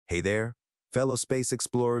Hey there, fellow space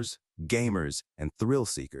explorers, gamers, and thrill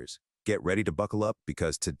seekers. Get ready to buckle up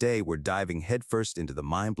because today we're diving headfirst into the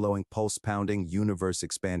mind-blowing, pulse-pounding,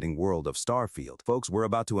 universe-expanding world of Starfield. Folks, we're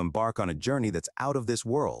about to embark on a journey that's out of this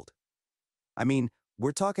world. I mean,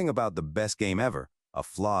 we're talking about the best game ever, a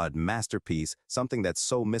flawed masterpiece, something that's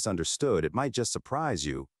so misunderstood it might just surprise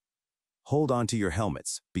you. Hold on to your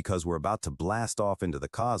helmets because we're about to blast off into the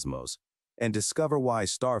cosmos and discover why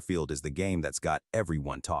Starfield is the game that's got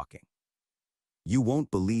everyone talking. You won't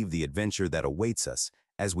believe the adventure that awaits us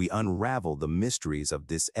as we unravel the mysteries of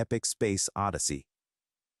this epic space odyssey.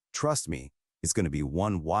 Trust me, it's going to be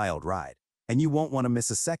one wild ride, and you won't want to miss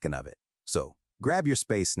a second of it. So, grab your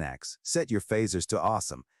space snacks, set your phasers to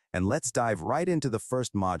awesome, and let's dive right into the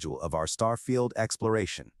first module of our Starfield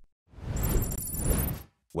exploration.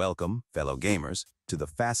 Welcome, fellow gamers, to the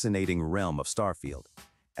fascinating realm of Starfield.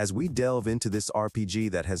 As we delve into this RPG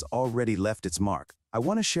that has already left its mark, I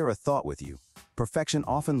want to share a thought with you. Perfection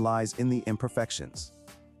often lies in the imperfections.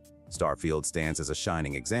 Starfield stands as a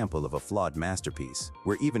shining example of a flawed masterpiece,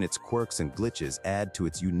 where even its quirks and glitches add to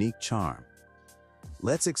its unique charm.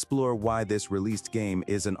 Let's explore why this released game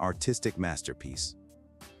is an artistic masterpiece.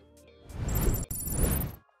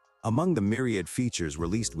 Among the myriad features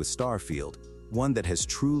released with Starfield, one that has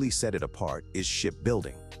truly set it apart is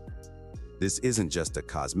shipbuilding. This isn't just a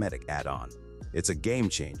cosmetic add-on, it's a game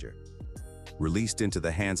changer. Released into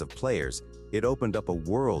the hands of players, it opened up a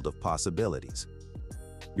world of possibilities.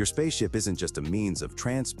 Your spaceship isn't just a means of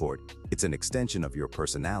transport, it's an extension of your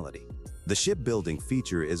personality. The shipbuilding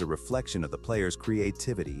feature is a reflection of the player's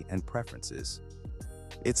creativity and preferences.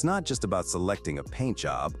 It's not just about selecting a paint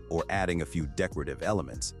job or adding a few decorative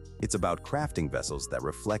elements. It's about crafting vessels that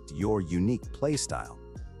reflect your unique playstyle.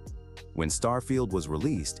 When Starfield was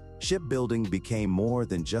released, shipbuilding became more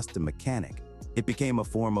than just a mechanic. It became a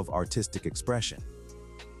form of artistic expression.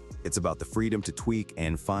 It's about the freedom to tweak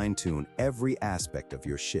and fine-tune every aspect of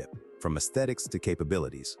your ship, from aesthetics to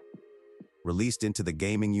capabilities. Released into the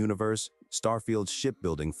gaming universe, Starfield's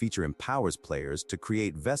shipbuilding feature empowers players to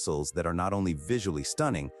create vessels that are not only visually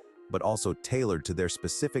stunning, but also tailored to their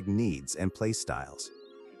specific needs and playstyles.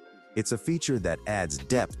 It's a feature that adds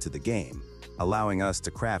depth to the game, allowing us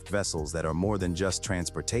to craft vessels that are more than just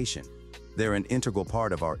transportation. They're an integral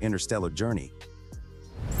part of our interstellar journey.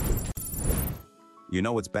 You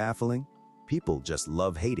know what's baffling? People just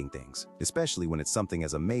love hating things, especially when it's something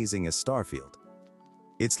as amazing as Starfield.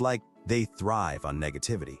 It's like they thrive on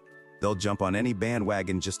negativity. They'll jump on any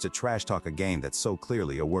bandwagon just to trash talk a game that's so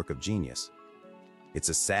clearly a work of genius. It's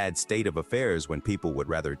a sad state of affairs when people would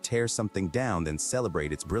rather tear something down than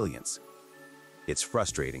celebrate its brilliance. It's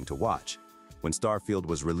frustrating to watch. When Starfield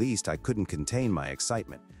was released, I couldn't contain my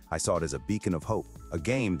excitement. I saw it as a beacon of hope, a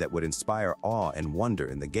game that would inspire awe and wonder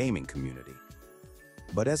in the gaming community.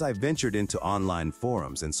 But as I ventured into online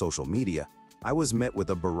forums and social media, I was met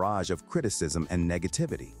with a barrage of criticism and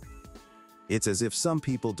negativity. It's as if some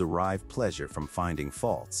people derive pleasure from finding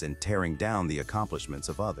faults and tearing down the accomplishments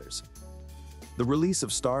of others. The release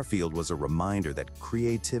of Starfield was a reminder that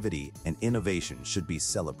creativity and innovation should be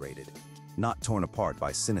celebrated, not torn apart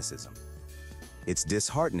by cynicism. It's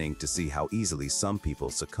disheartening to see how easily some people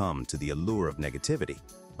succumb to the allure of negativity,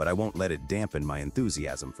 but I won't let it dampen my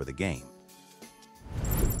enthusiasm for the game.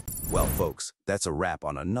 Well, folks, that's a wrap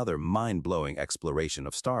on another mind-blowing exploration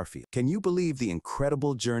of Starfield. Can you believe the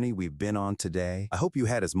incredible journey we've been on today? I hope you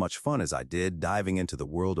had as much fun as I did diving into the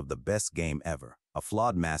world of the best game ever, a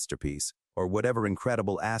flawed masterpiece, or whatever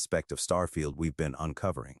incredible aspect of Starfield we've been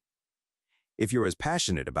uncovering. If you're as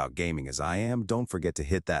passionate about gaming as I am, don't forget to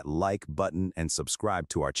hit that like button and subscribe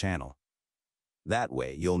to our channel. That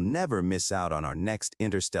way, you'll never miss out on our next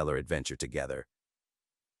interstellar adventure together.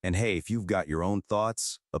 And hey, if you've got your own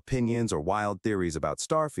thoughts, opinions, or wild theories about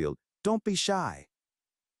Starfield, don't be shy.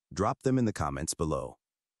 Drop them in the comments below.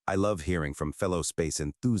 I love hearing from fellow space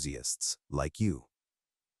enthusiasts like you.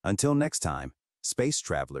 Until next time, space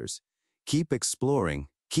travelers, keep exploring,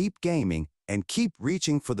 keep gaming, and keep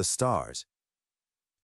reaching for the stars.